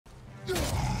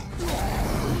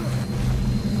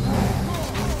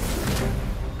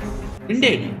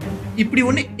இண்டேட் இப்படி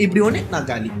ஒண்ணு நான்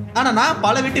காலி. ஆனா நான்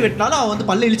பல வெட்டி வெட்டினாலும் அவன் வந்து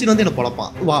பல்ல இழிச்சுன்னு வந்து என்ன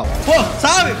பொழப்பான். வா ஓ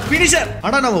சாவு ஃபினிஷர்.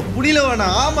 ஆனா நம்ம புலியில வேணா.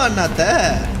 ஆமா அண்ணாத்த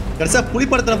கடைசியா புலி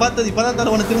படத்துல பார்த்தது இப்பதான்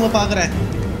தலை உன திரும்ப பாக்குறேன்.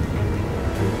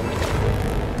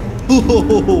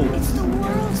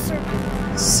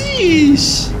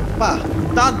 சீஷ் பா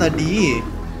தான் தடி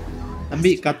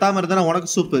தம்பி கத்தாம இருந்தா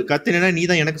உனக்கு சூப்பு, கத்தினா நீ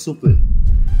தான் எனக்கு soup.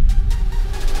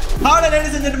 Hello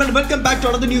ladies and gentlemen, welcome back to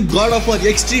another new God of War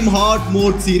Extreme Hard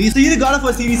Mode series. இது God of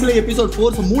War சீரிஸ்ல episode 4.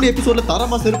 So 3 எபிசோட்ல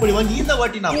தரமா செருப்படி வாங்கி இந்த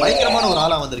வாட்டி நான் பயங்கரமான ஒரு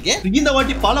ஆளா வந்திருக்கேன். இந்த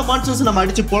வாட்டி பல மான்ஸ்டர்ஸ் நம்ம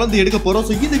அடிச்சு பொளந்து எடுக்க போறோம்.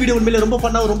 ஸோ இந்த வீடியோ உண்மையில ரொம்ப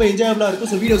ஃபன்னா ரொம்ப என்ஜாயபிளா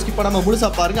இருக்கும். ஸோ வீடியோ ஸ்கிப் பண்ணாம முழுசா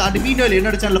பாருங்க. அண்ட் வீடியோல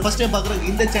என்னோட சேனல் ஃபர்ஸ்ட் டைம் பாக்குறீங்க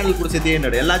இந்த சேனல் கூட சேர்த்து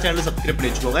என்னோட எல்லா சேனலும் சப்ஸ்கிரைப்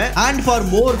பண்ணி வச்சுக்கோங்க. And for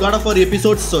more God of War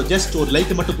episodes, so just ஒரு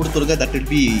லைக் மட்டும் கொடுத்துருங்க, that will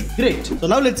be great. So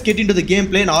now let's get into the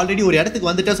gameplay. நான் ஆல்ரெடி ஒரு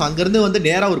இடத்துக்கு வந்துட்டேன். ஸோ அங்க இருந்து வந்து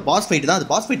நேரா ஒரு பாஸ் ஃபைட் தான்.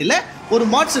 அது பாஸ் ஃபைட் இல்ல, ஒரு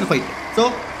மான்ஸ்டர் ஃபைட். ஸோ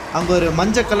அங்க ஒரு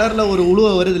மஞ்சள் கலர்ல ஒரு உழுவை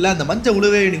வருது இல்ல, அந்த மஞ்சள்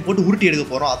உழுவை நீங்க போட்டு உருட்டி எடுக்க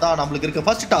போறோம். அதான் நம்மளுக்கு இருக்க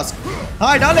ஃபர்ஸ்ட் டாஸ்க்.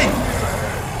 ஹாய் டார்லிங்,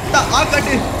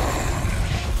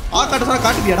 காட்டு சார்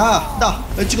காட்டுவியாடா, இந்தா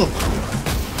வச்சுக்கோ.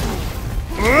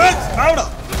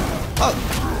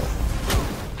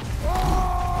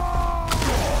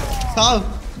 Zhao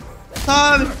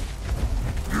Zhao.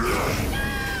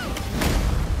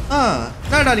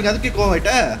 என்னடா நீங்க அதுக்கே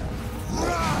கோவாயிட்ட?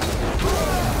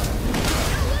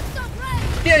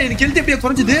 எனக்கு ஹெல்த் எப்படியா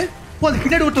குறைஞ்சது? ஓ அது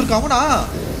பின்னாடி ஒருத்தர் இருக்கு அவனா?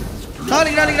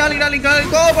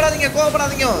 கோவப்படாதீங்க.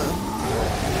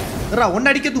 ஒன்னு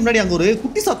அடிக்கிறதுக்கு முன்னாடி அங்க ஒரு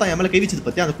குட்டி சாத்தான் என் மேல கை வச்சது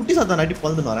பத்தி, அந்த குட்டி சாத்தான் அடி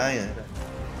பறந்துன்னு வரேன்.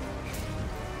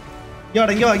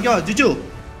 இங்க ஜிஜு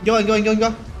இங்க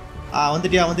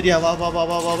வந்துட்டியா வா.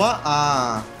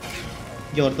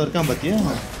 இங்க ஒருத்தர் இருக்கான் பாத்தியா?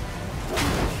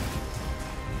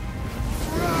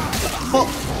 ஓ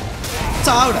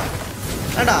சாவுடா.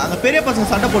 ஏண்டா அங்க பெரிய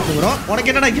பசங்க சண்டை போட்டுக்கிறோம்,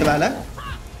 உனக்கு என்னடா இங்க வேலை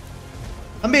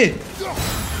தம்பி?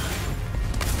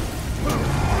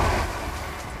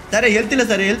 சார் ஹெல்த் இல்லை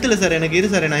சார் எனக்கு இரு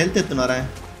சார், நான் ஹெல்த் எடுத்துன்னு வரேன்.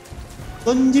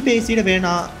 கொஞ்சம் பேசிட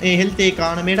வேணாம், என் ஹெல்த்தே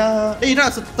காணுமேடா. ஏடா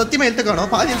சத்தியமா ஹெல்த்தை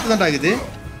காணும், பாதி ஹெல்த் தான் ஆகுது.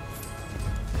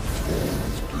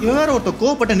 இவன் வேற ஒருத்த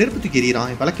கோவப்பட்ட நெருப்பு தூக்கி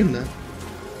எறிகிறான் பழக்கன்னு.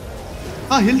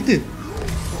 ஹெல்த்து.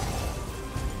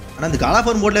 ஆனால் இந்த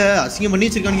காலாஃபார்ம் போர்டில் அசிங்கம் பண்ணி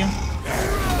வச்சிருக்கானுங்க.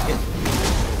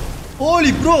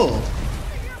 ஹோலி ப்ரோ,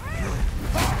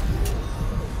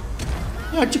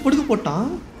 அடிச்சு படுக்க போட்டான்.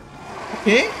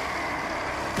 ஓகே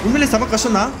உண்மையிலே செம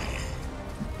கஷ்டம் தான்.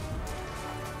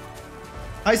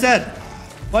 ஹாய் சார்,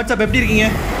 வாட்ஸ்அப் எப்படி இருக்கீங்க?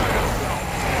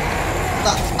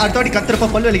 அடுத்த வாட்டி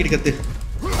கத்துறப்ப பல்லு வலிக்கிட்டு கத்து.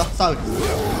 சாவு.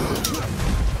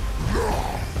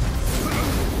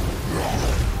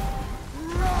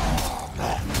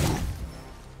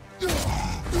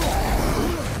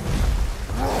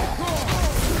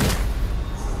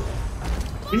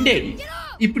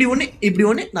 இப்படி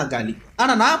ஒண்ணு நான் காலி.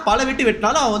 ஆனா நான் பல வெட்டி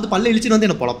வெட்டினாலும் அவன் வந்து பல்ல இழிச்சுன்னு வந்து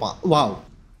என்ன பொழப்பான். வாவ்,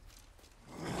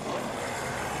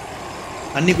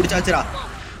 தண்ணி குடிச்சாச்சுடா.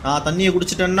 நான் தண்ணியை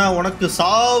குடிச்சிட்டேன்னா உனக்கு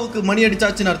சாவுக்கு மணி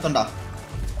அடிச்சாச்சுன்னு அர்த்தம்டா.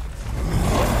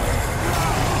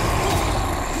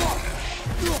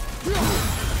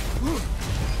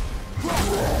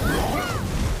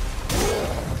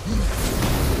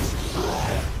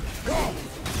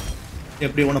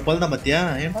 எப்படி உன பல் தான் பத்தியா?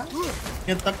 ஏன்டா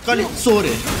என் தக்காளி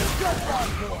சோறு.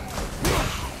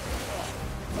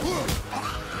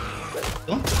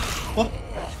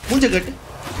 மூஞ்ச கட்டு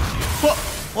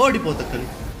ஓடி போ தக்காளி.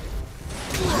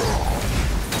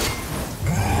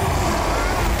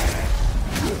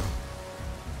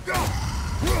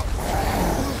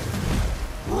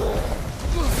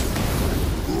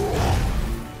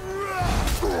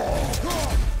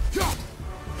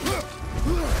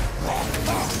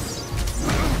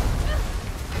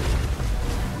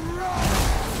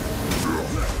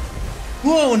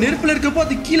 ஓ நெருப்புல இருக்கப்போ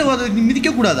அது கீழே மிதிக்க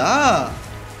கூடாதா?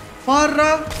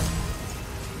 பாருடா.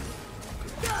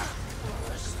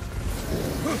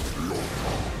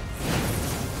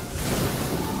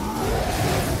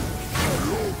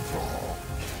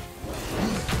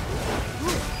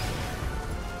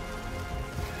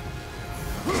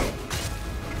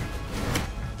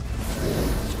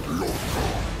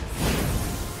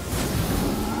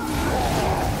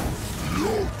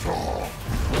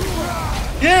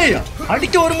 ஏய்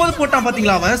அடிக்க வரும்போது போட்டான்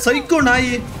பாத்தீங்களா அவன் சைக்கோ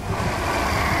நாய்.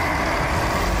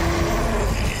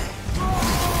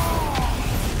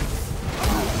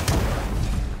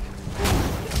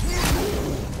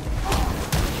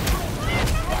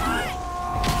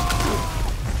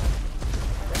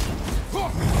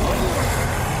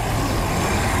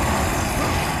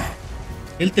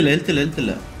 ஹெல்த்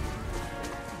இல்ல.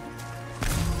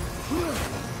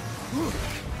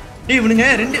 இவனுங்க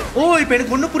ரெண்டு. ஓ இப்போ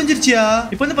எனக்கு ஒண்ணு புரிஞ்சிருச்சியா.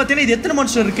 இப்போ வந்து பாத்தீங்கன்னா இது எத்தனை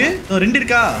மான்ஸ்டர் இருக்கு? ரெண்டு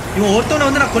இருக்கா? இவன் ஒருத்தவனை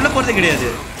வந்து நான் கொல்ல போறதே கிடையாது.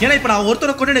 ஏன்னா இப்போ நான்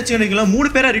ஒருத்தவனை கொண்டு வச்சுக்கிறீங்களா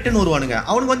 3 பேரா ரிட்டர்ன் வருவானுங்க.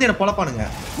 அவனுக்கு வந்து என்ன பொழப்பானுங்க.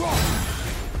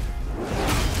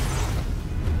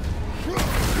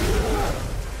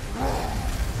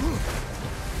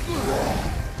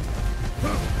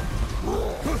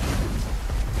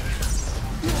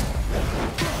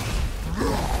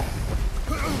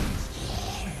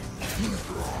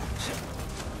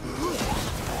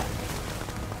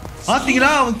 பாத்தீங்களா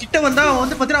அவன் கிட்ட வந்தா அவன்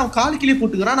வந்து பாத்தீங்கன்னா அவன் காலு கீழே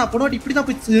போட்டுக்கிறான். நான் போனவாட்டி இப்படிதான்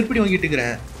போய் செருப்படி வாங்கிட்டு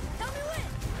இருக்கிறேன்.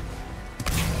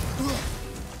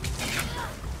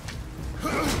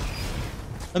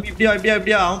 தம்பி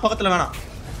இப்படியா அவன் பக்கத்துல வேணாம்.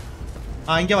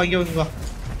 இங்க வா.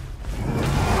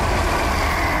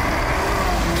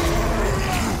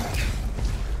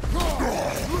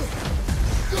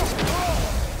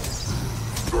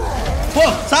 போ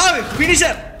சாவு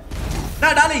ஃபினிஷர்.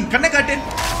 நான் டார்லிங் கண்ணை காட்டு.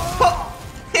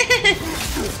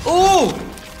 ஓ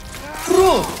ப்ரோ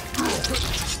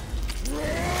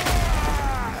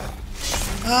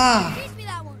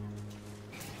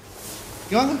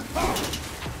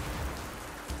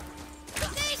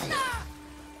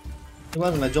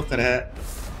இவாங்க ஜோக்கரை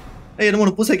என்னமோ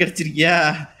பூசை கிடைச்சிருக்கியா.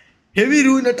 Heavy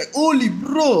ரூன் attack. ஓலி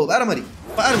ப்ரோ வேற மாதிரி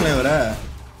பாருங்களேன் வர.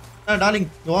 டார்லிங்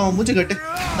மூஞ்ச கட்டு.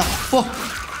 போ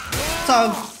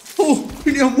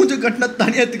மூஞ்ச கட்டினா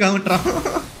தனியாத்துக்காகட்டான்.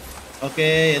 ஓகே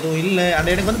எதுவும் இல்லை. அந்த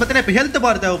எனக்கு வந்து பார்த்தீங்கன்னா இப்போ ஹெல்த்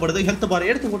பார் தேவைப்படுது. ஹெல்த் பார்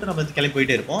எடுத்து போட்டு நம்ம வந்து கிளம்பி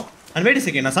போயிட்டே இருப்போம். அண்ட் வெயிட்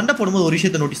செகண்ட், நான் சண்டை போடும்போது ஒரு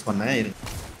விஷயத்தை நோட்டீஸ் பண்ணேன்.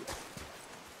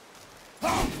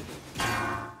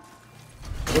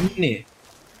 ஒன்று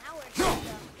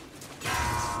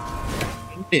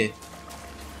 2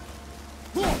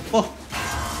 ஓ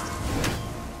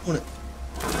 3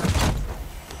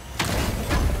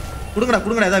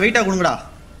 கொடுங்கடா ஏதாவது வெயிட்டாக கொடுங்கடா.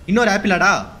 இன்னொரு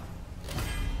ஆப்பிளாடா?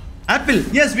 Apple.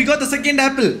 S we got the second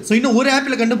apple. So இன்னும் ஒரு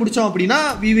ஆப்பிளை கண்டுபிடிச்சோம் அப்படின்னா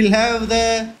we will have the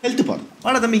health bar.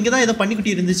 வாடா தம்பி இங்கே தான் ஏதோ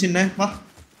பண்ணிக்கிட்டு இருந்துச்சு. என்ன வா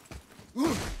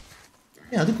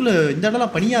அதுக்குள்ள இந்த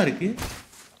இடம்லாம் பனியா இருக்கு.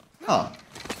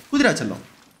 குதிரா செல்லம்.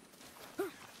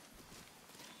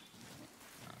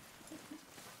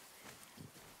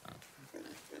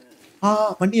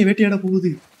 பண்ணியை வேட்டையாட போகுது.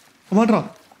 கமாண்ட்ரா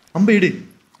அம்பை எடு.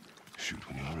 Shoot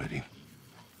when you're ready.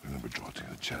 Remember, draw to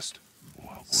your chest.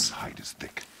 While one's hide is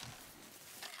thick.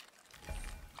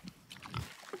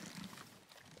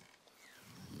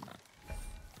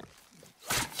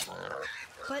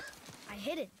 But I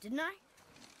hit it, didn't I?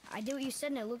 I did what you said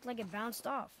and it looked like it bounced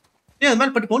off. Yeah, man,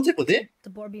 but won't it?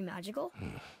 The board be magical?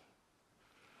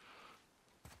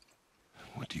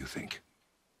 What do you think?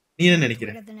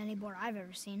 Better than any board I've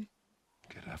ever seen.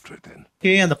 Get after it then.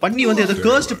 Okay, அந்த பண்ணி வந்து ஏதோ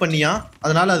cursed பண்ணியா,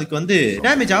 அதனால அதுக்கு வந்து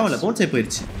damage ஆவல, bounce ஆயி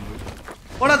போயிடுச்சு.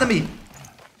 போடா தம்பி.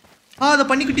 அத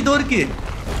பண்ணி குட்டி தோ இருக்கு.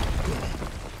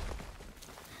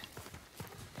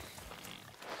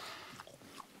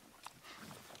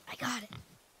 I got it.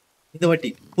 இந்த வாட்டி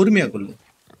பொறுமையா கொள்ளு.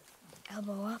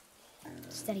 Elbow up,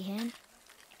 steady hand,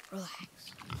 relax.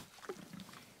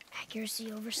 Accuracy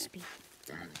over speed.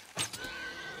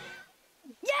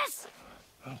 Yes!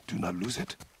 Do not lose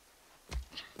it.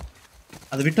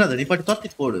 அது விட்டாத, நீ பாட்டு தோர்த்தி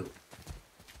போடு.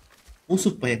 ஊசு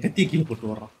பைய கத்தி கீழ போட்டு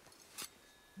வர்றான்.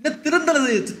 என்ன திறந்தது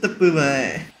சித்தப்புவன்.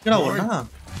 என்னடா ஓடுனா?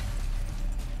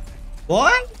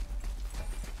 Boy?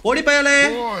 ஓடி பயலே.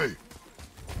 Boy.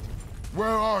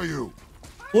 Where are you?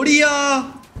 ஓடியா.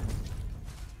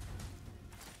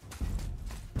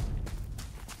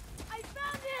 I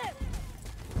found it.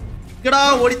 என்னடா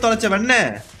ஓடி தொலைச்ச வெண்ணே.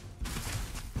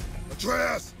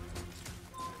 Atreus.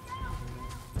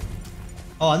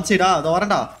 அன்சைடா அத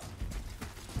வரடா.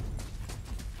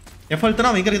 எஃபல்ட்னா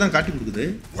வைங்கறி தான் காட்டி கொடுக்குது.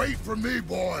 Wait for me,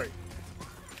 boy.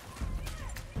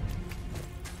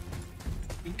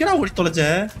 இங்கடா ஓடி தொலைச்ச.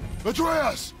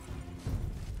 Atreus.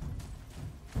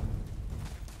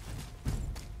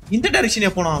 இந்த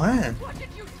டைரக்ஷன்ல போனா அவன். What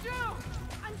did you do?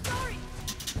 I'm sorry.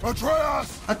 Atreus.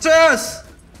 Atreus.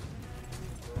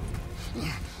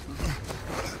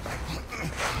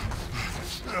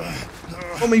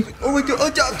 Oh my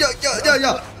god.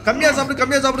 Ja. கம்மியா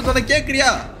சாப்பிடு சொன்ன கேக்குறியா?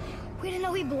 We didn't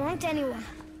know he belonged to anyone.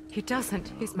 He doesn't.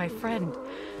 He's my friend.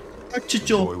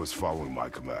 அச்சச்சோ. Boy was following my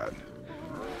command.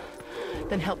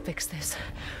 Then help fix this.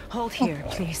 Hold here,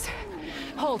 please.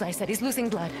 Hold, I said. He's losing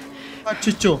blood.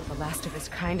 அச்சச்சோ. The last of his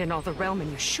kind in all the realm,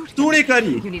 and you shoot him.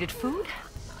 தூணிகாரி. You needed food?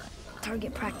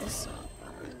 Target practice.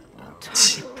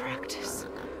 Target practice.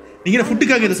 நீங்க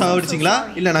ஃபுட்டுக்காக இத சாவடிச்சீங்களா?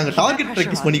 இல்ல நாங்க target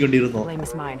practice பண்ணி கொண்டிருந்தோம். Blame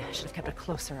is mine. I should have kept a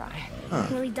closer eye.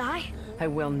 Will he die? I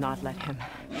will not let him.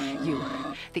 You.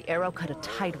 The arrow cut a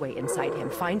tideway inside him.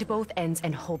 Find both ends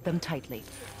and hold them tightly.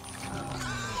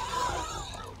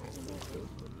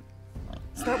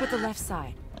 Start with the left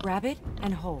side. Grab it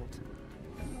and hold.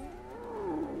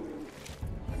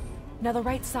 Now the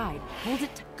right side. Hold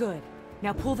it. Good.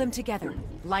 Now pull them together.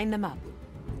 Line them up.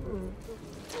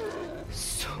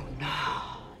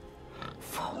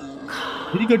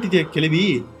 இரிகட்டிதே கிளவி.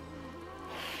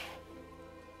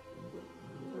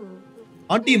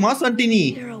 Aunty mass aunty நீ.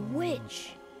 You're a witch.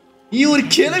 நீ ஒரு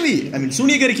கிளவி. I mean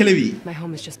சூனியக்காரி கிளவி. My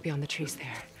home is just beyond the trees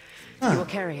there. You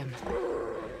will carry him.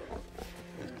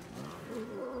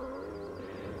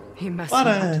 He must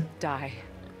not die.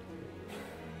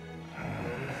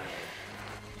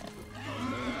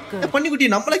 பன்னிக்குட்டி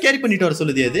நம்மள carry பண்ணிட்டு வர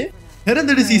சொல்லுது அது.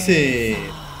 ஹெரண்டரி சீஸ்.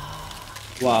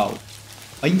 வாவ்.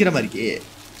 பயங்கரமா இருக்கே.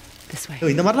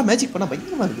 இந்த மாதிரிலாம் மேஜிக் பண்ணா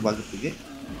பயங்கரமா இருக்கு பாக்கிறதுக்கு.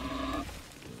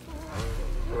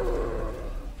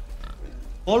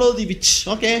 Follow the witch.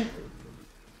 Okay.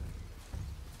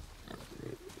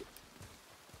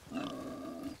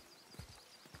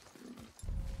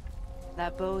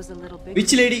 That bow's a little big.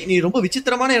 Which lady நீ ரொம்ப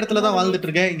விசித்திரமான இடத்துல தான் வாழ்ந்துட்டு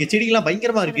இருக்க. இங்க செடிகள்லாம்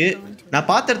பயங்கரமா இருக்கு. நான்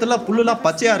பார்த்த இடத்துல புல்லுலாம்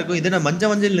பச்சையா இருக்கும். இது என்ன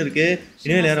மஞ்சள்னு இருக்கு.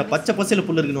 இனிமேல் யார பச்சை பசையில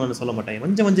புல்லு இருக்குன்னு நான் சொல்ல மாட்டேன்.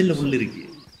 மஞ்சள்ல புல்லு இருக்கு.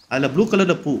 அதுல ப்ளூ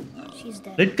கலர்ல பூ.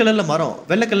 ரெட் கலர்ல மரம்.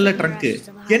 வெள்ளை கலர்ல ட்ரங்க்.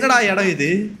 என்னடா இடம் இது?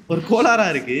 ஒரு கோலாரா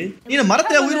இருக்கு. நீ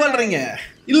மரத்துல உயிர் வாழ்றீங்க.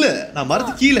 இல்ல நான்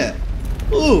மரத்து கீழ.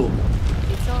 ஓ.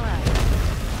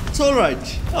 It's all right.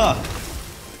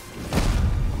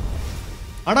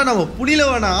 அடா நம்ம புலில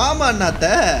வேணா. ஆமா அண்ணாத்த.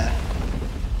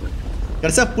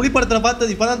 கடைசியா புலி படத்துல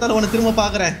பார்த்தது இப்பதான் தலை உன்னை திரும்ப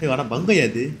பாக்குறேன். ஆனா பங்கையா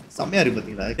இது செம்மையா இருக்கு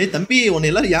பாத்தீங்களா? ஏய் தம்பி உன்னை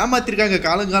எல்லாரும் ஏமாத்திருக்காங்க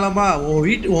காலங்காலமா.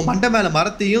 உன் மண்டை மேல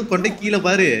மரத்தையும் கொண்டே கீழே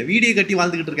பாரு வீடியோ கட்டி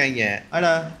வாழ்ந்துகிட்டு இருக்காங்க.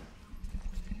 அடா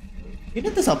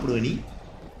என்னத்த சாப்பிடுவ நீ?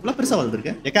 இவ்வளவு பெருசா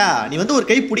வாழ்ந்துருக்க. ஏக்கா நீ வந்து ஒரு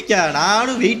கை பிடிக்க.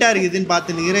 நானும் வெயிட்டா இருக்குதுன்னு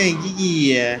பார்த்து நிக்கிறேன்.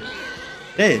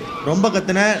 டேய் ரொம்ப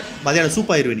கத்துன மதியானம்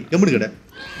சூப் ஆயிருவே நீ. கம்முனு கடை.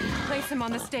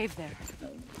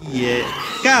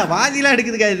 ஏக்கா வாதிலாம்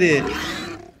எடுக்குதுக்கா இது.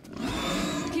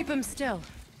 Keep him still.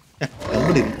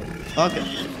 கம்முனு. ஓகே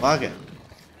வாங்க.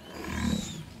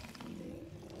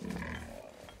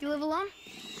 You live alone?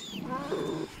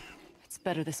 It's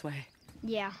better this way.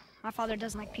 Yeah, my father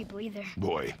doesn't like people either.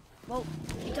 Boy. Well,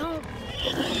 you don't.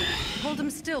 Hold him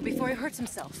still before he hurts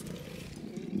himself.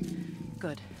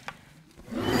 Good.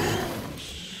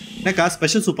 என்னக்கா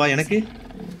special சூப்பா எனக்கு?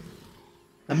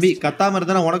 தம்பி கத்தாம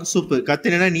இருந்தா உனக்கு soup.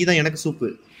 கத்தினா நீ தான் எனக்கு சூப்பு.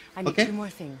 ஓகே?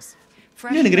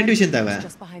 எனக்கு ரெண்டு விஷயம் தேவை.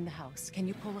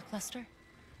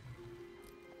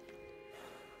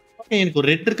 ஓகே எனக்கு ஒரு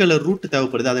ரெட் கலர் ரூட்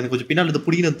தேவைப்படுது. அதை எனக்கு கொஞ்சம் பின்னால இருந்து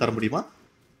புடிங்கி தர முடியுமா?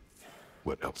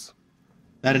 What else?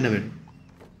 வேற என்ன வேணும்?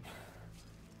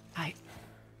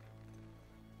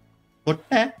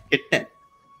 ஒட்ட கெட்ட.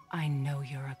 I know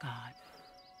you're a god.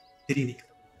 தெரியல.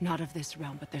 Not of this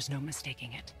realm, but there's no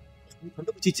mistaking it.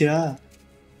 கண்டுபிடிச்சிச்சா?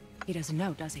 He doesn't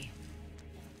know, does he?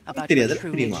 About your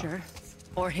true nature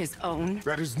or his own?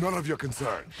 That is none of your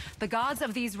concern. The gods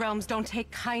of these realms don't take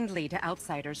kindly to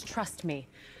outsiders, trust me.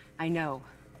 I know.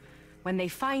 When they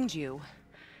find you,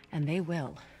 and they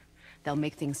will, they'll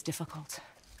make things difficult.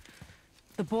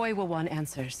 The boy will want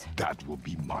answers. That will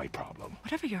be my problem.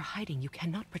 Whatever you're hiding, you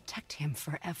cannot protect him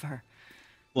forever.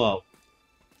 Wow.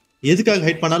 எதுக்காக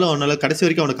height பண்ணாலும் அவனால கடைசி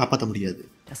வரைக்கும் அவனை காப்பாற்ற முடியாது.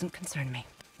 Doesn't concern me.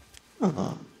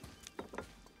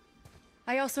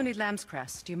 I also need lamb's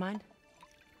cress. Do you mind?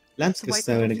 Lamb's cress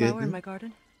எனக்கு flower in my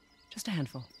garden. Just a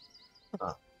handful.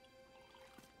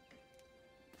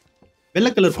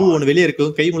 வெள்ளை கலர் பூ ஒன்னு வெளிய இருக்கு.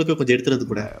 கை முழுக்க கொஞ்சம் எடுத்துறது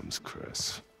கூட. Lamb's cress.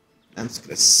 Lamb's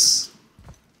cress.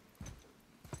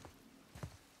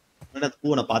 நான்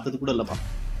பூ நான் பார்த்தது கூட இல்லப்பா.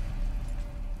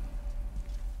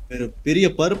 பெரிய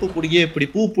பருப்பு புடிங்க இப்படி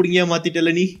பூ புடிங்க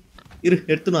மாத்திட்டல நீ. இரு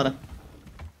எடுத்துன்னு வரேன்.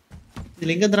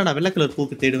 இதுல எங்க இருந்தா நான் வெள்ளை கலர்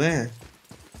பூக்கு தேடுவேன்.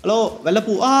 ஹலோ வெள்ளை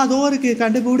பூ. அதோ இருக்கு.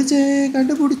 கண்டுபிடிச்சே.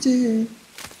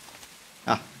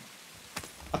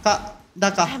 அக்கா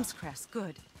இந்தாக்கா. Lamb's cress,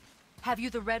 good. Have you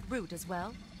the red root as well?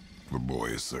 The boy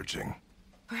is searching.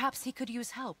 Perhaps he could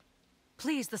use help.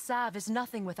 Please, the salve is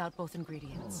nothing without both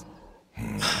ingredients.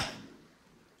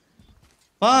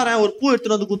 பாரு ஒரு பூ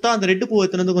எடுத்துட்டு வந்து குத்தா அந்த ரெண்டு பூ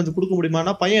எடுத்துட்டு வந்து கொஞ்சம் கொடுக்க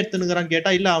முடியுமா? பையன் எடுத்துனுங்கிறான்னு கேட்டா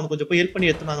இல்ல அவனுக்கு கொஞ்சம் போய் ஹெல்ப் பண்ணி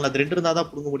எடுத்துனாங்களா. அது ரெண்டு இருந்தா தான்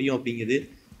கொடுக்க முடியும் அப்படிங்குது.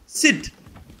 சிட்.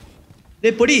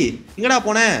 டேய் பொடி எங்கடா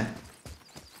போன?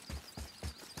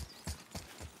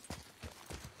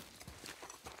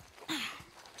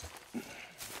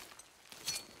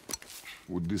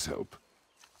 Would this help?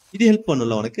 இது ஹெல்ப்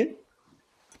பண்ணுல உனக்கு?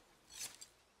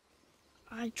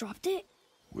 I dropped it.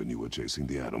 When you were chasing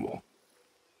the animal.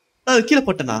 அது கீழ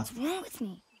போட்டனா? What's wrong with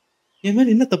me? என்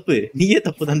மேல என்ன தப்பு? நீயே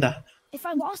தப்பு தான்டா. If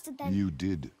I lost it then. You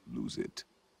did lose it.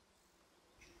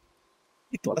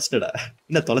 நீ தொலைச்சிட்டடா.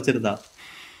 என்ன தொலைச்சிருந்தா?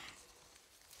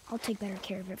 I'll take better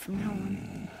care of it from now on.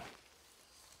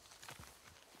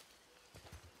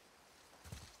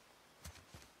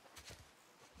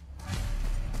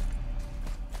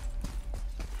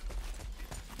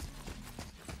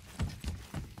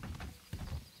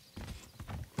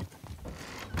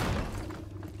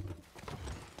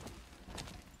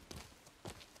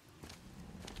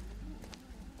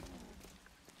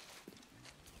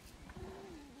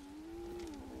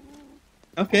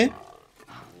 Okay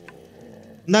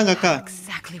இந்தாங்க அக்கா.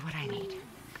 Exactly what I need.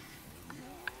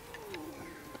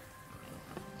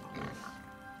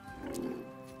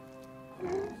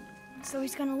 So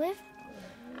he's gonna live?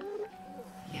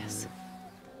 Yes.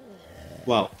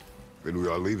 Wow. Then we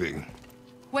are leaving.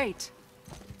 Wait.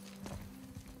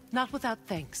 Not without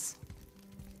thanks.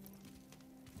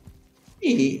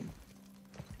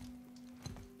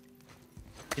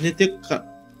 என்னது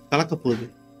கலக்க போகுது?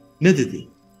 என்னது இது?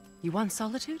 You want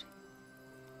solitude?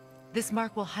 This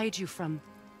mark will hide you from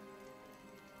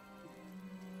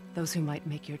those who might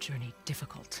make your journey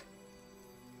difficult.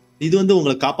 இது வந்து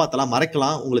உங்களை காப்பாத்தலாம்,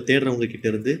 மறைக்கலாம் உங்களை தேடுறவங்க கிட்ட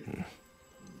இருந்து.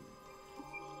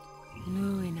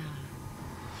 Luina.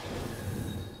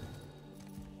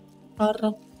 ஆறா.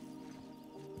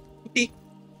 குட்டி.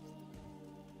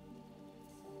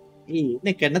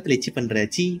 என்ன கண்ணத்துல எச்சி பண்ற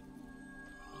சி?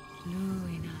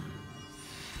 Luina.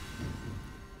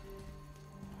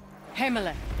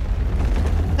 Hemele.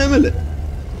 ஹெமல.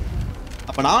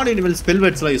 அப்ப நான் இனிமேல் ஸ்பெல்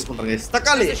வேர்ட்ஸ்லாம் யூஸ் பண்றேன் गाइस.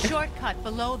 தக்காளி. There's a shortcut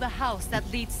below the house that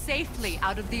leads safely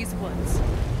out of these woods.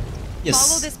 Yes.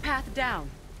 Follow this path down,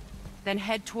 then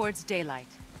head towards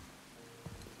daylight.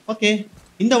 Okay.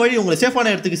 இந்த வழி உங்களை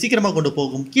சேஃபான இடத்துக்கு சீக்கிரமா கொண்டு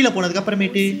போகும். கீழ போனதுக்கு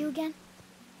அப்புறமேட்டு See you again?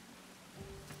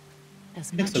 As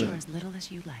much or as little as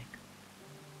you like.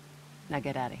 Now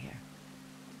get out of here.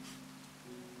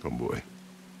 Come, boy.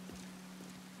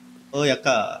 ஓய்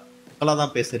அக்கா, அக்கலா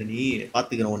தான் பேசுற நீ.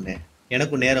 பாத்துக்கிறேன் உன்னை.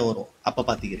 எனக்கும் நேரம் வரும். அப்ப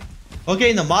பாத்துக்கிறேன். ஓகே,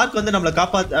 இந்த மார்க் வந்து நம்மள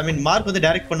மார்க் வந்து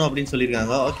டைரக்ட் பண்ணும் அப்படின்னு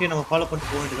சொல்லிருக்காங்க. ஓகே, நம்ம ஃபாலோ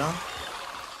பண்ணிட்டு போக வேண்டியதான்.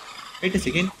 Wait a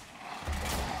second.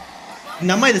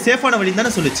 இந்த அம்மா இது சேஃபான வழி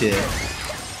தானே சொல்லுச்சு.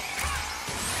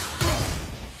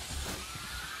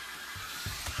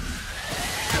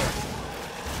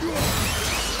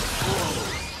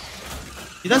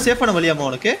 இதான் சேஃபான வழியாமா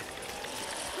உனக்கு?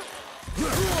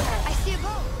 I see a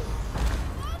boat.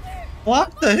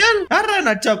 What the hell? யாரா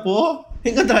நச்சா போ?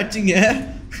 எங்க தாச்சிங்க?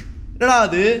 என்னடா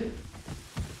அது?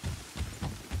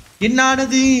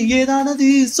 என்னானது ஏதானது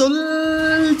சொல்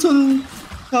சொல்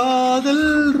காதல்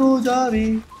ரோஜாவே.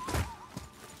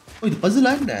 ஓ இது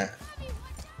பசிலா என்ன?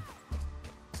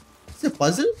 இது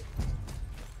பசில்?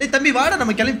 டேய் தம்பி வாடா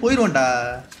நம்ம கிளம்பி போயிரோம்டா.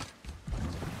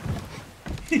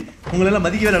 உங்களை எல்லாம்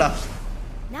மதிக்கவே இல்லடா.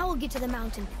 Now we'll get to the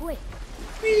mountain quick.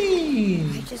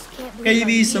 I just can't believe கை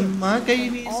வீசம்மா கை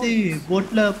வீசு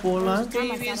போட்ல போலாம் கை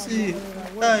வீசு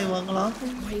தாய் வாங்கலாம்.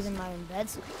 Not even my own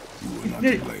beds. You were not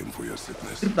to blame for your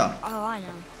sickness. திருப்பா Oh, I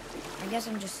know. I guess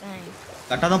I'm just saying.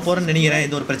 கரெக்டாக தான் போகிறேன்னு நினைக்கிறேன்.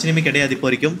 எந்த ஒரு பிரச்சனையுமே கிடையாது இப்போ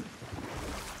வரைக்கும்.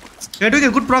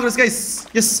 Good progress guys.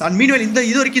 Yes and meanwhile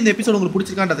இது வரைக்கும் இந்த எபிசோட் உங்களுக்கு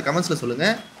பிடிச்சிருக்கான்றத கமெண்ட்ஸில் சொல்லுங்க.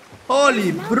 ஹோலி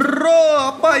ப்ரோ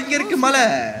அப்பா இங்கே இருக்கு மலை.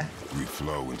 We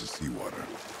flow into seawater.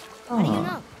 How do you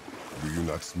know? Do you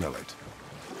not smell it?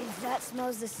 If that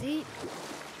smells the sea,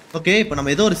 okay இப்போ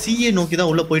நம்ம ஏதோ ஒரு சிஏ நோக்கி தான்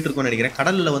உள்ளே போயிட்டு இருக்கோம்னு நினைக்கிறேன்.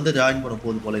 கடலில் வந்து ஜாயின் பண்ண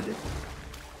போகுது போல இது.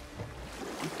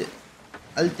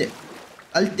 அல்த்து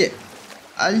அல்த்து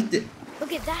அல்த்து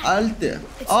look at that. அல்த்து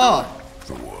It's ah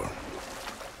Thor.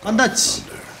 வந்தாச்சு.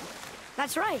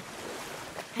 That's right.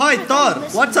 ஹாய் தார்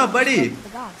Listen வாட்ஸ் to அப் படி?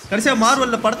 the gods. கடைசியா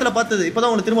மார்வல்ல படத்துல பார்த்தது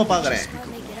இப்போதான் உங்களை திரும்ப பார்க்குறேன்.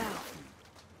 Can't make it out.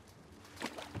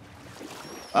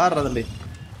 ஆடுறா தம்பி.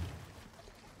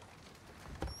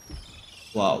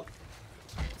 வாவ்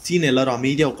சீன் எல்லாரும்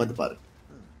அமைதியா உட்காந்து பாரு.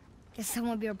 Guess that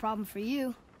won't be a problem for you.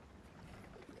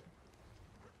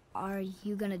 Are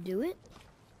you gonna do it?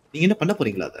 நீங்க என்ன பண்ண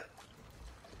போறீங்களா அத?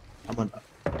 ஆமாண்டா.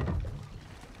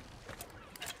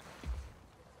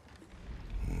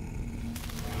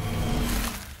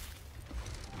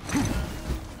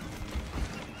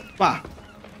 வா.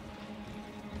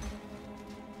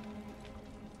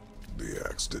 The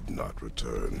axe did not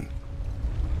return.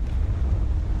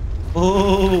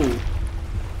 Oh.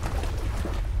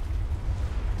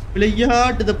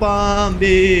 விளையாட்டுது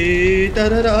Bombay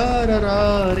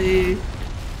தரராரராரே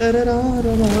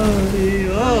தரராரராரே.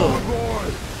 O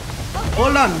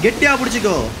hold on கெட்டியா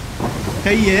பிடிச்சிக்கோ.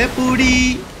 கையை பூடி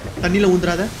தண்ணியில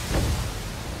ஊந்துறாத.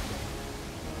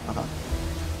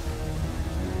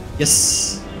 எஸ்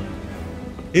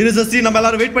இரு சசி நம்ம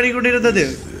எல்லாரும் வெயிட் பண்ணி கொண்டு இருந்தது.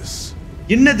 This.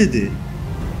 என்னது இது?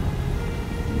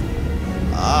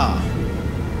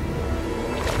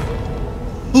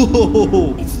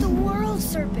 It's the world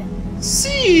serpent.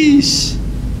 சீஷ்.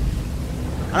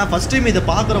 ஆனா ஃபர்ஸ்ட் டைம் இதை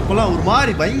பார்க்குறப்பெல்லாம் ஒரு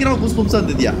மாதிரி பயங்கரமா கூஸ்பம்ஸா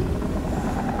இருந்ததுயா.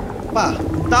 பா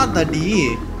தான் தடி.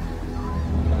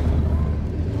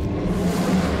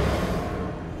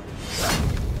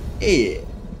 ஏய்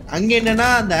அங்க என்னன்னா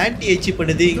அந்த ஆன்டி எச்சி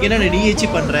பண்ணுது, இங்க என்ன நீ எச்சி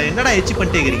பண்ற? என்னடா எச்சி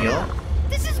பண்ணிட்டே இருக்கீங்க?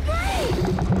 This is great.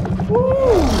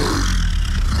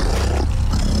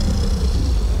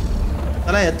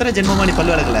 அதெல்லாம் எத்தனை ஜென்மமா நீ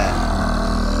பல்லு விளக்கல?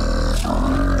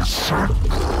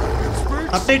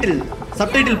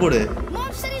 சப்டைட்டில் போடு.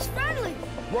 Mom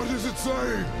it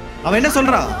saying? அவன் என்ன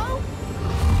சொல்றான்?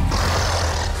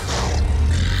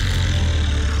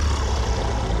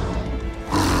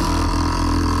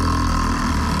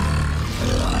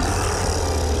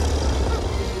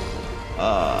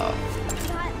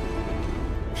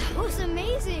 That was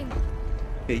amazing.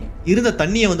 இருந்த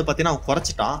தண்ணியை வந்து பாத்தீங்கன்னா அவன்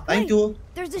குறைச்சிட்டான். Thank you.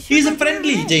 He is a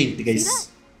friendly giant, guys.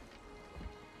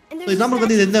 நமக்கு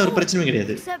வந்து எந்த ஒரு பிரச்சனையும்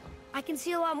கிடையாது. I can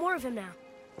see a lot more of him now.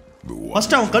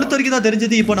 First அவன் கழுத்து வரைக்கும் தான்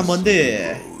தெரிஞ்சது. இப்போ நம்ம வந்து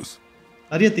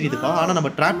நிறைய தெரியுதுப்பா. ஆனா நம்ம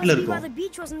ட்ராப்ல இருக்கோம்.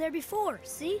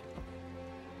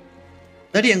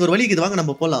 டாடி அங்க ஒரு வழி இருக்குது, வாங்க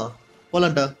நம்ம போலாம்.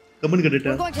 போலாம்டா. Comment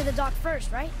கட்டுடா. We're going to the dock first,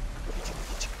 right?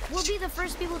 We'll be the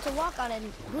first people to walk on it, and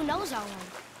who knows how long.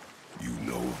 You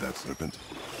know that serpent?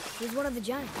 He's one of the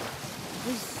giants.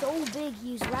 He's so big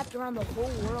he's wrapped around the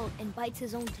whole world and bites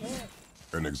his own tail.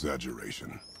 An exaggeration.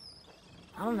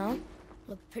 I don't know.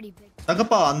 Look pretty big.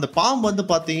 தகப்பா அந்த பாம்பு வந்து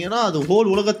பாத்தீங்கன்னா அது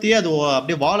whole உலகத்தையே அது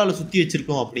அப்படியே வாளால சுத்தி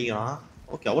வச்சிருக்கும் அப்படிங்கிறான்.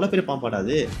 ஓகே, அவ்வளவு பெரிய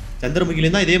பாம்பாடாது.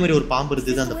 சந்திரமுகில தான் இதே மாதிரி ஒரு பாம்பு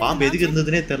இருந்தது. அந்த பாம்பு எதுக்கு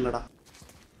இருந்ததுனே தெரியலடா.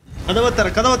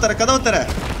 கதவை தர.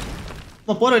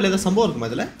 நம்ம போற வழியில ஏதாவது சம்பவம் இருக்குமா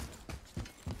இதுல?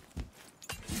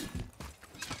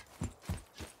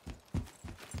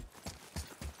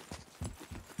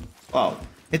 வாவ்,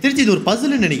 எனக்கு தெரிஞ்சு இது ஒரு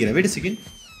பசில்னு நினைக்கிறேன். Wait second.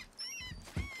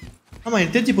 ஆமா,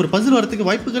 எனக்கு தெரிஞ்சு இப்போ ஒரு பசில் வரதுக்கு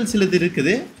வாய்ப்புகள் சிலது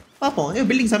இருக்குது. பாப்போம். ஏ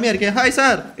பில்டிங் செமையா இருக்கே. ஹாய்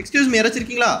சார், எக்ஸ்கியூஸ் மீ, யாராச்சும்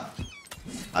இருக்கீங்களா?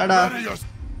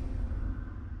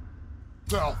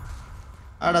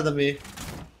 ஆடா தம்பி.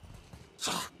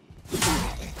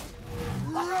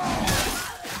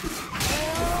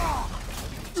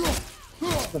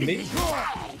 தம்பி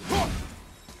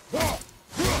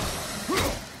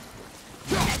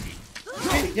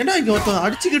என்ன இங்க ஒருத்தன்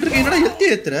அடிச்சுக்கிட்டு இருக்க? என்னடா எத்தி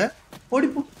ஏத்துற?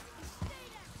 ஓடிப்போ.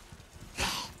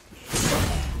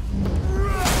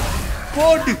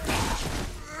 போடு.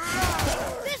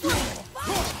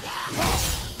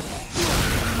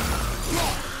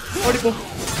 ஓடிப்போ.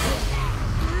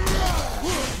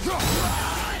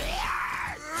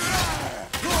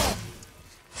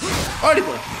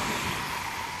 ஓடிப்போ.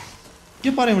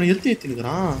 இங்க பாரு, இவனை எத்தி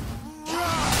ஏத்தினுக்குறான்.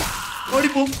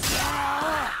 ஓடிப்போ.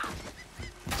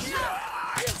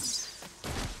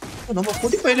 நம்ம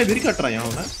பொடி பையில விரி காட்டுறான்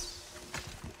அவனை.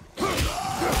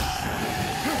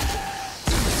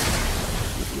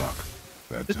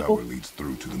 That tower leads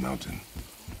through to the mountain.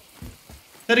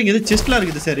 Sir இங்க ஏதோ செஸ்ட்லாம்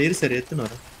இருக்குது சார். இரு சார், எடுத்துன்னு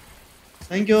வரேன்.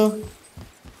 தேங்க்யூ.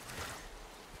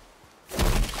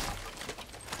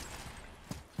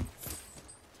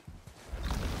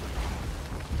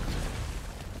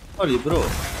 Sorry bro.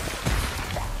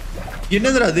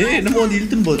 என்னதுடா அது? என்னமோ வந்து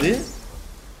இழுத்துன்னு போகுது.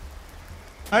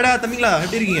 ஆடா தம்பிங்களா,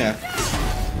 எப்படி இருக்கீங்க?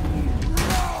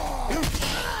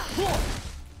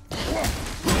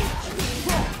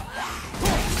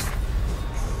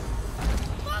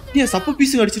 ஏன் சப்ப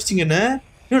பீஸுங்க அடிச்சிருச்சிங்க என்ன?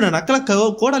 நான் நக்கலா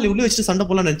கோடாலி உள்ளே வச்சுட்டு சண்டை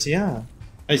போடலாம்னு நினைச்சியா?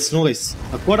 ஐஸ் நோ ஐஸ்,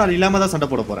 நான் கோடாலி இல்லாம தான் சண்டை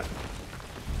போட போறேன்.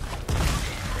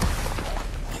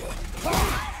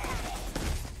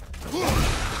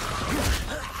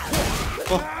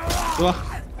 வா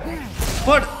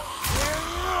போடு.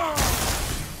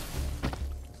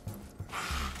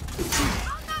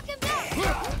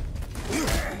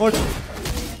 போடு.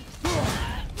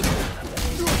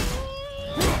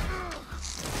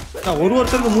 நான்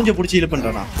ஒருத்தருக்கு மூஞ்ச பிடிச்சி இது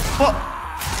பண்றேனா? போ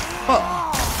போ.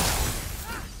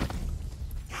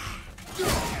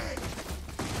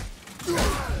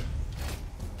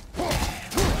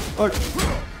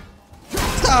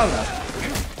 சாவடா.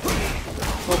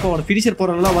 போ, உன ஃபினிஷர்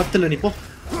போறதெல்லாம் வர்த்தல. நீ போ.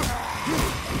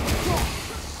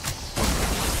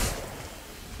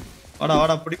 வாடா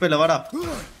வாடா, பிடிப்பல வாடா.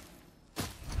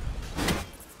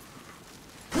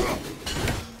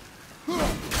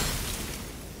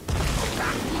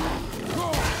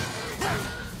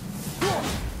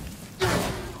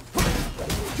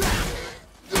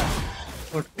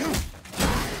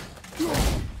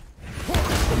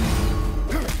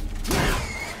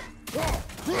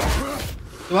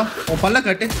 வா, உன் பல்ல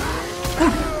காட்டு.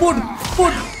 போடு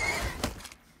போடு.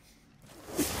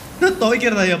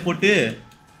 துவைக்கிறதா ஐயா போட்டு?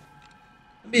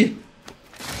 தம்பி,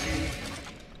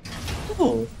 ஓ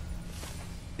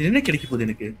இது என்ன கிடைக்க போகுது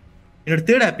எனக்கு? என்னோட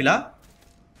தேர்ட் ஆப்பிளா?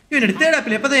 என்னோட தேர்ட்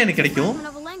ஆப்பிள் எப்பதான் எனக்கு கிடைக்கும்?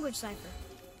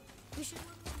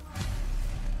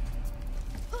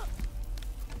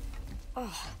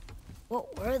 What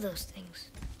were those things?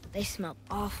 They smell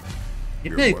awful.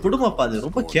 என்ன குடும்பப்பா அது?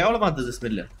 ரொம்ப கேவலமா இருந்தது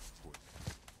ஸ்மெல்.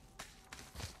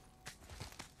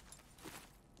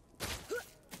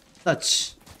 டச்.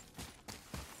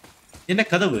 என்ன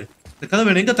கதவு? இந்த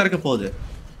கதவு எங்க திறக்க போகுது?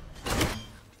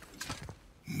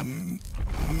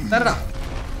 தரடா.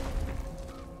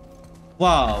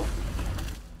 வாவ்.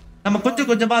 நம்ம கொஞ்சம்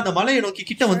கொஞ்சமா அந்த மலையை நோக்கி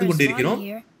கிட்ட வந்து கொண்டிருக்கிறோம்.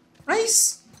 Nice.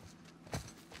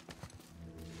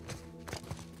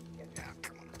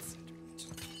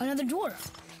 Another drawer.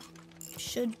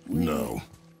 Should we... No.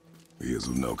 He is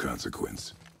of no consequence.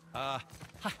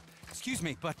 Hi. Excuse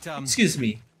me, but Excuse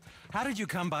me. how did you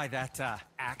come by that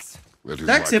axe? That is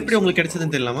Dax my எப்படி உங்களுக்கு concern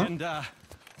கிடைச்சதுன்னு தெரியலாமா? And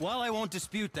while I won't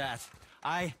dispute that,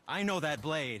 I know that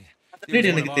blade. It blade was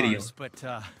one எனக்கு of தெரியும். ours, but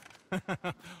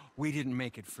we didn't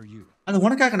make it for you. அது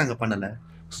உனக்காக நாங்க பண்ணல.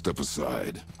 Step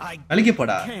aside. I அழுகி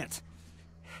போடா. can't.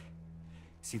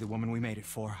 See, the woman we made it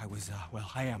for, I was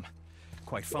I am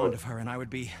quite fond of her, and I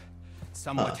would be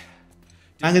somewhat.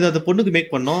 நாங்க இத அந்த பொண்ணுக்கு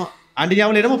மேக் பண்ணோம். அண்ட் நீ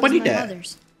அவளை என்னமோ It's my பண்ணிட்ட.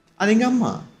 mother's. அது எங்க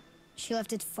அம்மா. She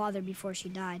left its father before she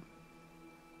died.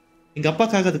 எங்க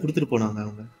அப்பாக்காக அதை கொடுத்துட்டு போனாங்க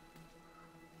அவங்க.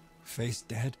 Face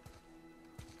dead?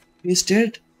 He's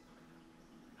dead.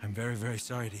 I'm very, very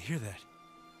sorry to hear that.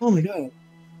 Oh my god.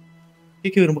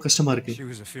 கேட்கவே ரொம்ப கஷ்டமா இருக்கு. She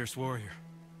was a fierce warrior.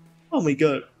 Oh my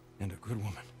god. And a good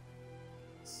woman.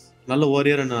 நல்ல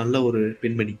வாரியர் நல்ல ஒரு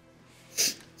பெண்மணி.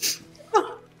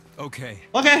 Okay.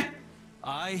 Okay.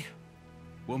 I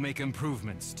will make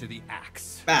improvements to the axe.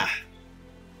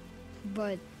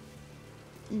 But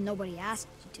nobody asked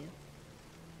you to.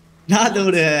 நான்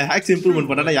அதோட ஹேக்ஸ் இம்ப்ரூவ்மென்ட்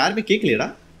பண்ணா யாருமே கேட்கலையடா.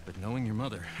 But knowing your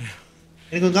mother,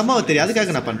 எனக்கு உங்க அம்மாவை தெரியும்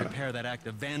அதுக்காக நான் பண்றேன். repair that act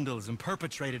of vandalism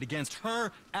perpetrated against her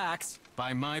axe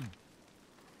by my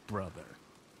brother.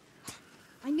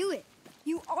 I knew it.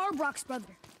 You are Brock's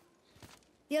brother.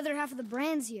 The other half of the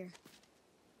brand's here.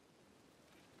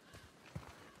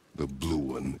 The blue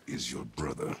one is your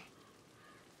brother.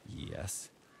 Yes.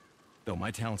 Though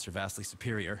my talents are vastly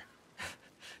superior.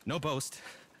 No boast.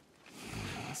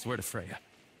 I swear to Freya.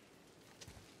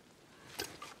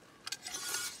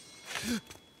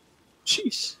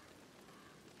 Jeez.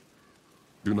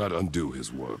 Do not undo his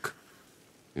work.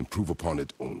 Improve upon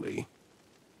it only.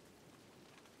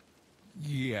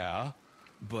 Yeah,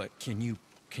 but can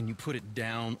you put it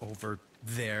down over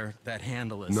there? That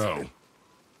handle is No.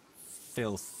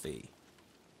 filthy.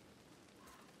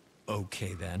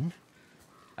 Okay then.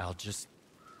 I will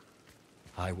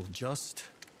just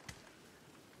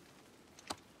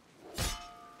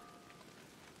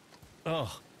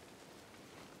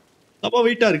அப்போ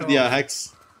வெயிட்டா இருக்குதியா hacks.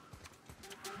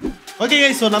 Okay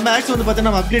guys, so நம்ம hacks வந்து பார்த்தா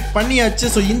நம்ம update பண்ணியாச்சு.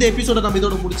 So இந்த எபிசோட நம்ம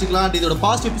இதோட முடிச்சுக்கலாம். அண்ட் இதோட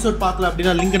பாஸ்ட் எபிசோட் பார்க்கல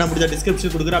அப்படினா லிங்க் நான் முடிஞ்ச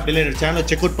டிஸ்கிரிப்ஷன் கொடுக்குறேன். அப்படியே என்னோட சேனலை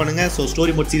செக் அவுட் பண்ணுங்க. சோ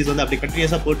ஸ்டோரி மோட் சீரிஸ் வந்து அப்படியே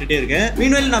கண்டினியூஸா போட்டுட்டே இருக்கேன்.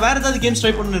 மீன்வைல் நான் வேற ஏதாவது கேம்ஸ்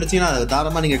ட்ரை பண்ணணும்னு நினைச்சீங்கன்னா அதை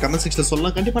தாராளமா நீங்க கமெண்ட் செக்ஷன்ல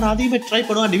சொல்லலாம். கண்டிப்பா நான் அதையுமே ட்ரை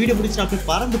பண்ணுவேன். அந்த வீடியோ முடிச்சு அப்படியே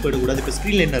பறந்து போயிடக்கூடாது. இப்போ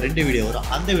ஸ்க்ரீன்ல என்ன 2 வீடியோ வரும்,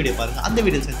 அந்த வீடியோ பாருங்க. அந்த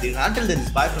video செஞ்சுங்க. Until then,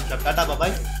 bye from Shop. Tata, bye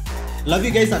bye. Love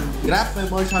you guys and grab my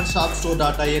merch on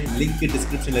sharpstore.in. Link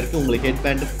description la irukku. உங்களுக்கு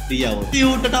headband free ஆகும். See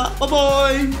you. Tata, bye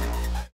bye.